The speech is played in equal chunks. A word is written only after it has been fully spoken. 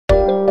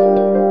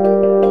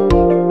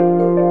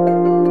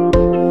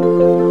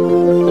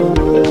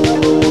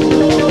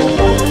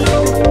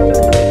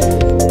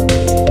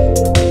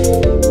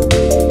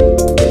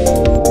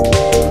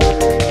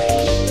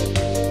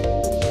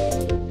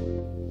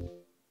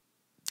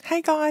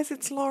Hey guys,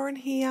 it's Lauren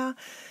here.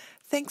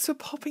 Thanks for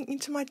popping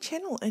into my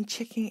channel and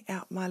checking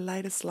out my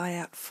latest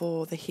layout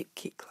for the Hip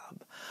Kit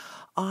Club.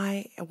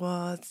 I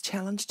was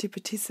challenged to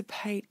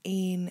participate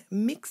in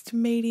Mixed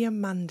Media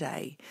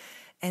Monday,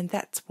 and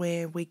that's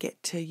where we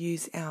get to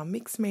use our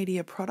mixed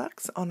media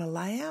products on a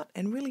layout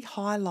and really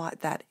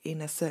highlight that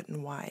in a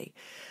certain way.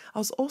 I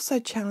was also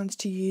challenged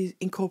to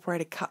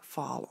incorporate a cut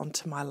file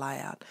onto my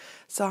layout.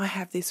 So I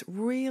have this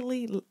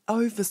really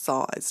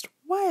oversized,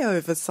 way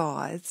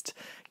oversized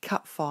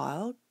cut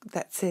file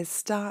that says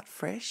Start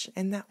Fresh,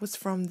 and that was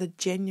from the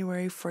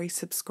January free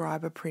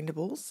subscriber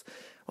printables,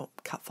 or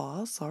cut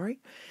files, sorry.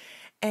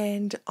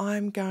 And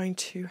I'm going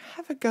to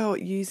have a go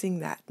at using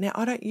that. Now,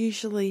 I don't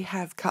usually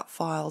have cut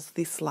files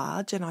this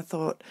large, and I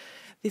thought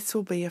this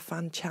will be a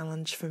fun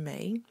challenge for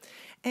me.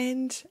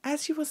 And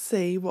as you will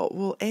see,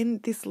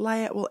 this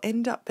layout will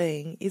end up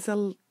being is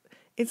a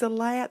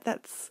layout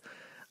that's,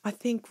 I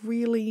think,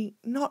 really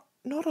not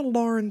a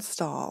Lauren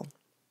style.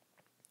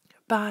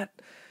 But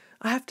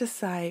I have to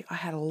say I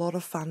had a lot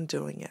of fun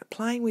doing it.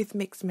 Playing with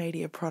mixed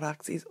media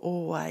products is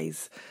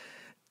always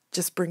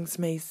just brings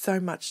me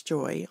so much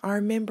joy. I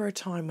remember a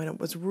time when it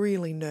was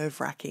really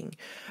nerve-wracking,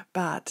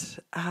 but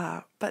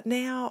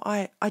now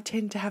I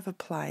tend to have a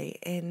play,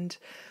 and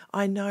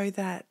I know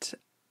that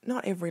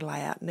not every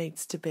layout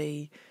needs to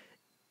be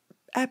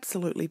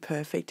absolutely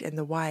perfect, and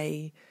the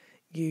way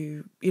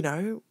you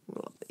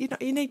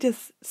need to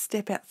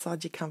step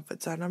outside your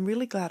comfort zone. I'm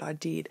really glad I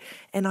did,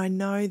 and I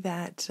know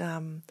that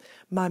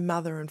my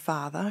mother and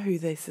father, who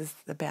this is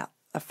about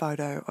a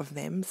photo of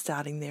them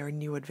starting their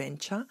new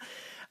adventure,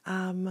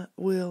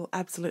 will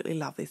absolutely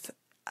love this.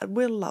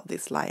 Will love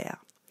this layout.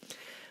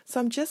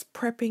 So I'm just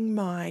prepping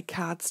my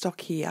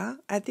cardstock here.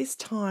 At this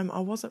time, I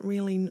wasn't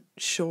really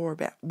sure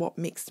about what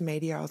mixed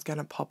media I was going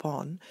to pop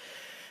on.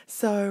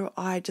 So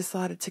I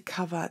decided to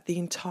cover the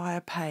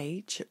entire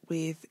page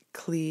with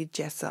clear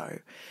gesso.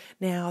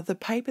 Now, the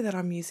paper that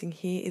I'm using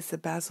here is the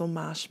Basil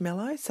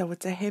Marshmallow, so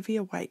it's a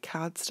heavier weight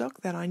cardstock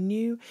that I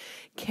knew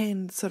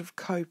can sort of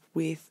cope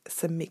with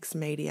some mixed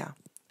media.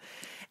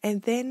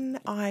 And then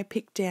I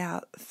picked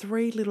out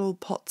 3 little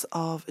pots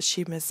of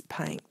Shimmer's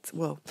paints,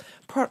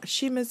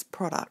 Shimmer's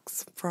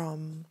products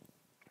from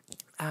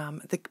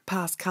the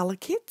past colour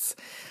kits.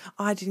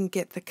 I didn't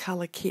get the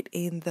colour kit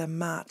in the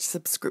March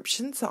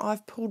subscription, so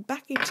I've pulled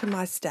back into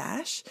my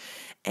stash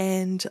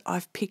and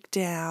I've picked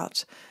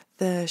out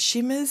the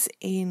Shimmers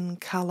in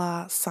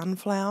colour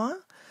Sunflower,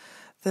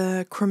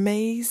 the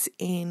Cremise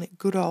in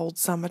Good Old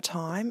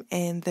Summertime,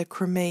 and the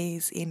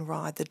Cremise in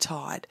Ride the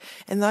Tide.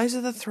 And those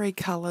are the 3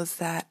 colours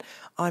that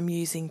I'm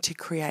using to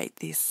create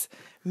this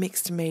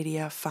mixed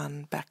media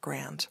fun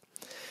background.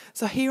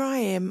 So here I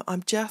am,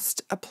 I'm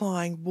just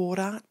applying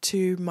water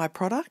to my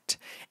product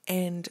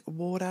and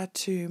water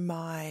to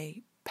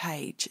my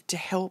page to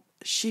help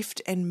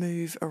shift and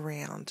move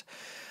around.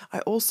 I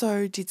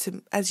also did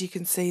some, as you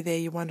can see there,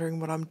 you're wondering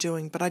what I'm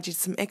doing, but I did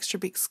some extra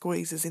big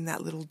squeezes in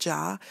that little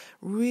jar,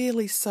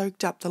 really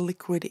soaked up the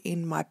liquid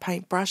in my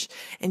paintbrush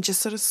and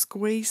just sort of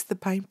squeezed the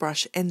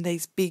paintbrush, and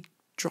these big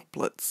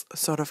droplets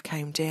sort of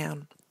came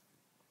down.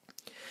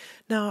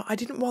 Now, I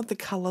didn't want the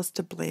colours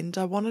to blend.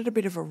 I wanted a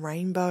bit of a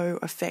rainbow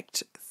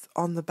effect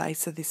on the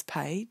base of this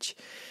page,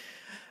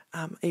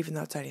 even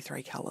though it's only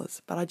 3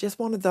 colours. But I just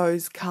wanted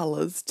those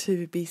colours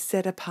to be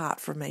set apart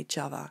from each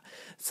other.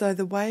 So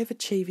the way of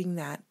achieving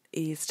that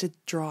is to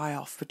dry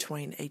off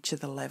between each of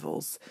the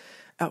levels,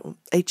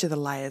 each of the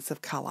layers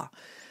of colour.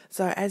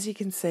 So as you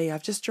can see,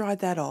 I've just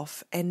dried that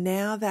off, and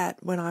now that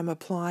when I'm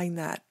applying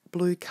that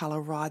blue colour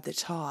Ride the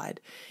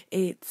Tide,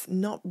 it's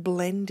not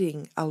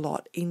blending a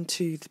lot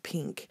into the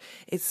pink.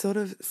 It's sort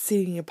of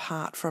sitting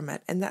apart from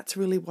it, and that's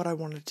really what I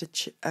wanted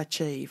to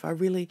achieve. I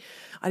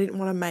didn't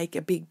want to make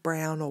a big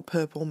brown or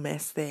purple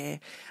mess there.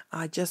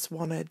 I just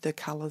wanted the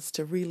colours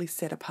to really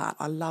set apart.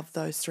 I love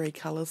those 3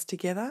 colours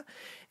together,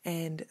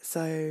 and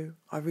so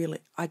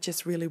I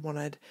just really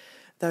wanted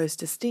those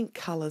distinct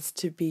colours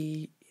to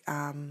be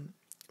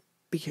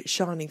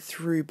shining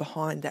through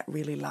behind that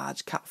really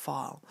large cut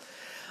file.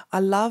 I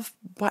love,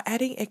 by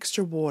adding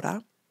extra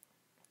water,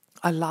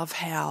 I love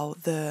how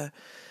the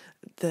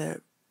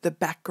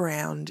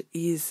background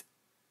is,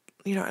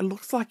 it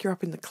looks like you're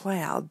up in the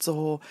clouds,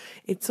 or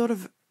it sort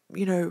of,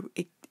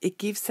 it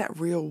gives that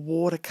real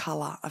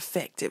watercolour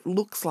effect. It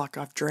looks like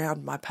I've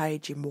drowned my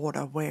page in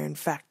water, where in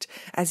fact,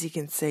 as you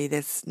can see,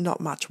 there's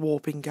not much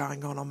warping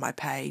going on my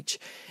page,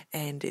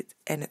 and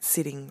it's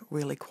sitting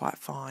really quite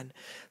fine.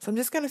 So I'm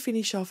just going to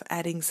finish off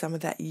adding some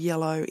of that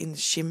yellow in the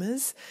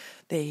shimmers.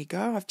 There you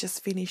go, I've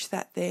just finished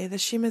that there. The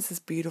shimmers is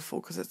beautiful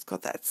because it's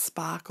got that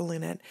sparkle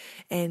in it,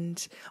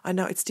 and I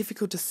know it's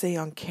difficult to see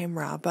on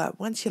camera, but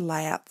once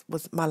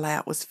my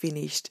layout was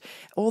finished,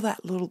 all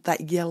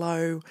that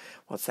yellow,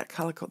 what's that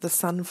colour called? The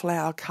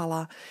sunflower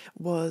colour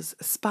was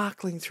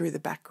sparkling through the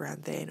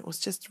background there, and it was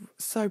just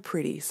so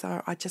pretty.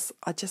 So I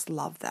just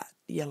love that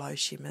yellow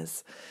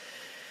shimmers.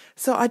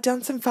 So I'd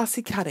done some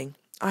fussy cutting.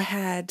 I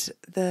had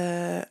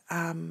that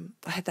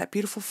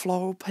beautiful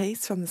floral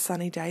piece from the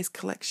Sunny Days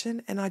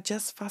collection, and I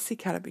just fussy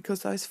cut it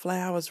because those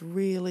flowers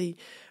really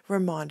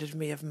reminded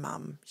me of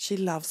Mum. She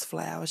loves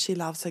flowers, she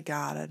loves her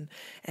garden,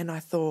 and I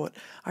thought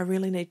I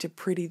really need to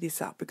pretty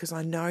this up because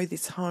I know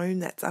this home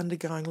that's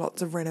undergoing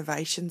lots of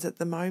renovations at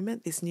the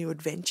moment, this new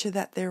adventure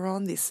that they're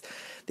on, this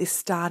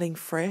starting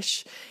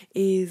fresh,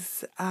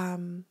 is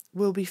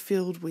will be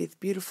filled with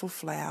beautiful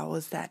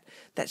flowers that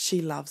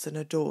she loves and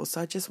adores.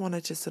 So I just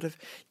wanted to sort of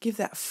give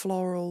that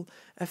floral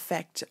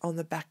effect on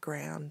the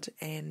background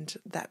and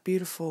that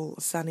beautiful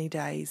sunny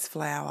days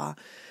flower.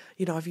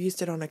 You know, I've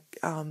used it on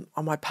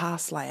my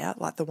past layout,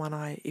 like the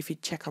one if you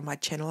check on my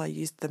channel, I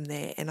used them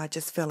there and I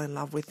just fell in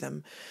love with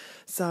them.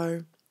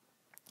 So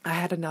I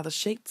had another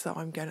sheet, so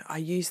I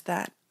used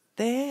that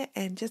there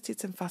and just did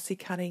some fussy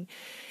cutting,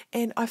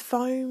 and I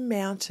foam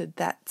mounted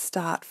that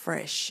Start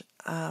Fresh.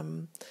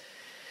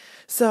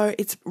 So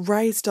it's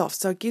raised off,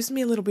 so it gives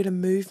me a little bit of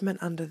movement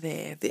under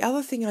there. The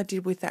other thing I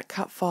did with that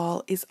cut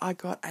file is I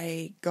got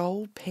a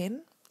gold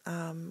pen.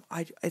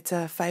 It's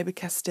a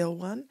Faber-Castell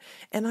one,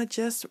 and I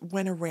just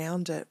went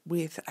around it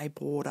with a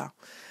border.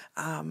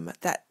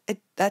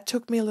 That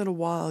took me a little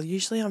while.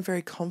 Usually I'm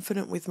very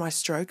confident with my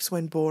strokes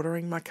when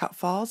bordering my cut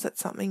files.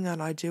 That's something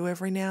that I do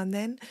every now and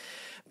then.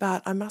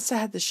 But I must have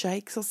had the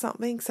shakes or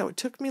something, so it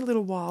took me a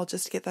little while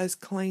just to get those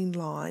clean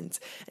lines.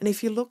 And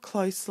if you look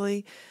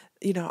closely,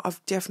 you know,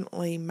 I've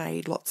definitely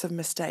made lots of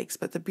mistakes,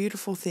 but the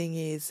beautiful thing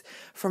is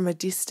from a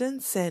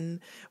distance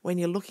and when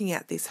you're looking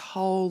at this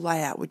whole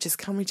layout, which is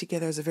coming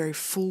together as a very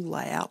full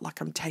layout,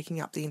 like I'm taking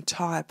up the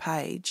entire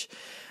page,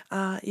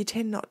 you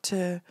tend not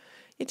to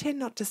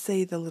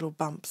see the little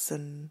bumps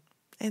and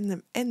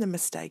the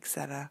mistakes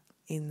that are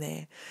in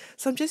there.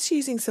 So I'm just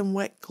using some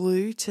wet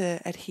glue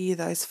to adhere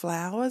those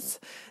flowers.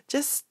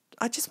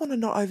 I just want to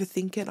not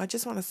overthink it. I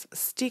just want to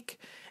stick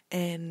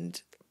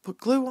and put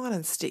glue on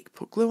and stick,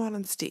 put glue on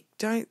and stick.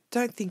 Don't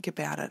think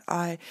about it.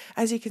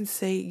 As you can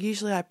see,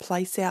 usually I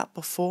place out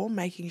before,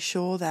 making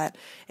sure that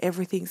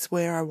everything's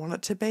where I want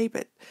it to be,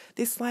 but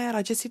this layout,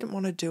 I just didn't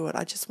want to do it.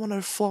 I just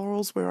wanted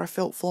florals where I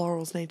felt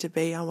florals need to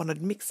be. I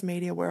wanted mixed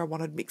media where I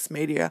wanted mixed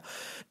media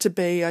to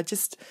be. I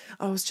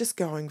was just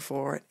going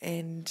for it.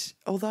 And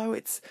although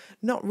it's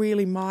not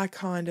really my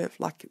kind of,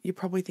 like, you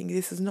probably think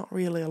this is not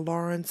really a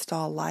Lauren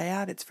style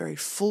layout. It's very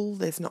full.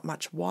 There's not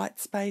much white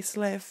space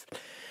left.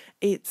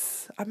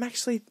 I'm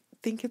actually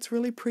think it's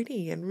really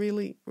pretty and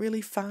really,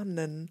 really fun,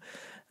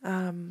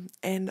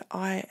 and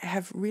I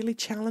have really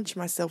challenged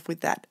myself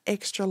with that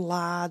extra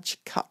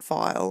large cut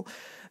file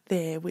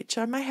there, which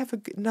I may have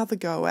another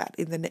go at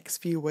in the next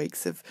few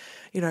weeks of,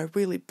 you know,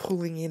 really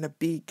pulling in a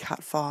big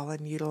cut file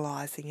and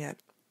utilising it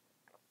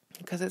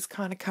because it's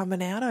kind of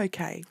coming out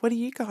okay. What do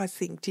you guys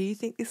think? Do you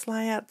think this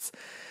layout's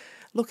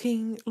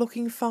looking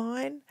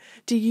fine?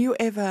 Do you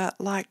ever,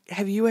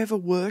 have you ever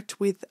worked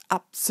with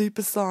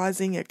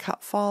supersizing a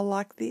cut file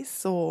like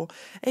this? Or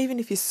even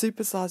if you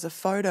supersize a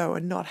photo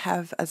and not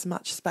have as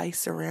much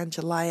space around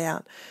your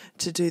layout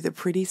to do the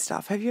pretty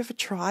stuff, have you ever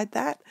tried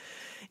that?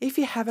 If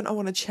you haven't, I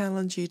want to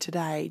challenge you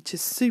today to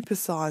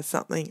supersize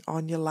something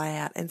on your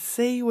layout and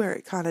see where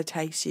it kind of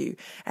takes you.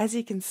 As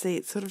you can see,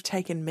 it's sort of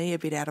taken me a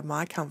bit out of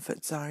my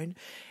comfort zone.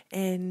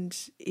 And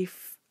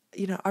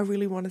I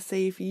really want to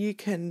see if you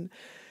can,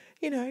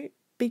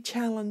 be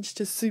challenged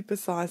to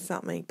supersize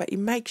something, but you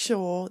make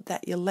sure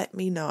that you let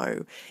me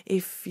know.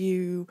 If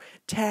you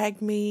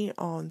tag me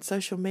on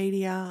social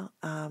media,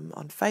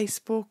 on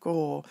Facebook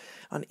or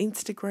on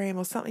Instagram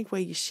or something where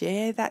you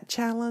share that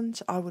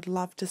challenge, I would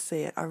love to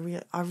see it.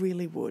 I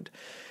really would.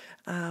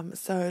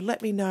 So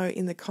let me know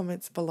in the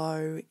comments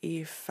below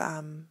if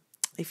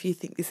you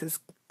think this is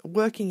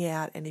working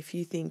out and if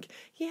you think,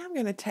 yeah, I'm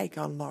going to take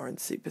on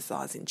Lauren's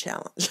supersizing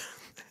challenge.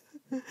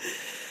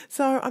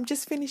 So I'm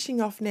just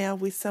finishing off now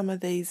with some of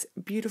these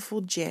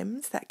beautiful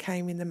gems that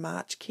came in the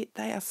March kit.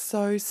 They are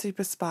so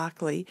super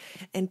sparkly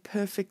and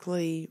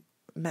perfectly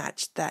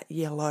matched that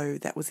yellow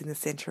that was in the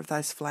centre of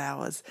those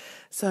flowers.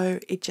 So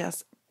it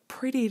just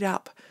prettied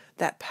up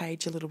that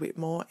page a little bit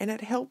more, and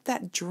it helped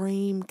that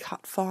dream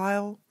cut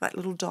file, that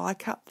little die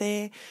cut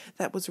there,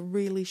 that was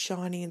really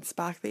shiny and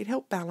sparkly. It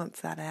helped balance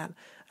that out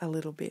a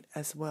little bit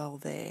as well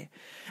there.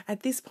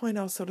 At this point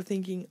I was sort of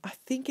thinking, I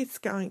think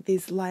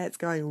this layout's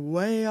going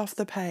way off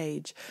the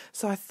page.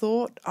 So I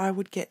thought I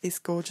would get this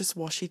gorgeous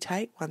washi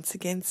tape, once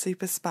again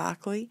super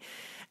sparkly,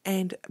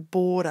 and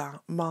border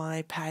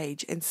my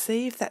page and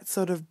see if that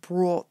sort of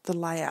brought the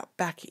layout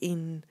back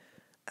in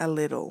a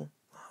little.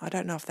 I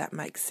don't know if that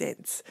makes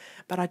sense,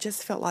 but I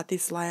just felt like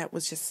this layout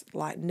was just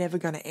like never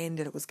going to end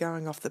and it was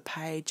going off the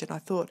page, and I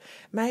thought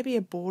maybe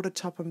a border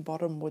top and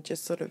bottom would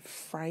just sort of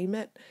frame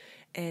it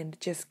and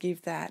just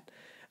give that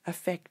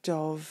effect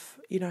of,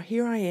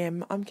 here I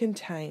am, I'm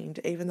contained,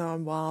 even though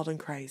I'm wild and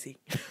crazy.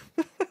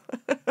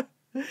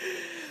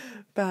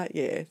 But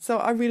yeah, so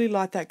I really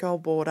like that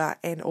gold border,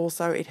 and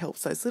also it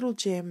helps those little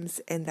gems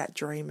and that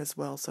dream as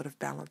well sort of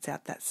balance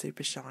out that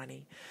super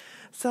shiny.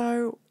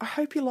 So I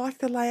hope you like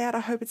the layout.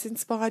 I hope it's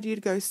inspired you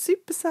to go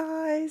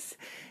supersize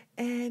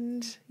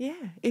And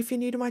yeah, if you're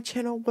new to my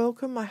channel,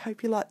 welcome. I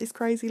hope you like this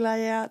crazy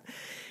layout.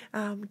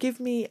 Give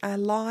me a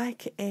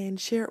like and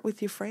share it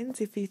with your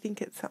friends if you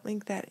think it's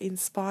something that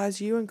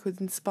inspires you and could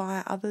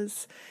inspire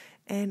others.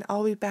 And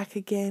I'll be back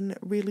again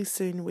really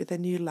soon with a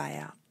new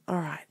layout. All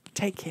right,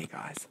 take care,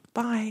 guys.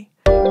 Bye.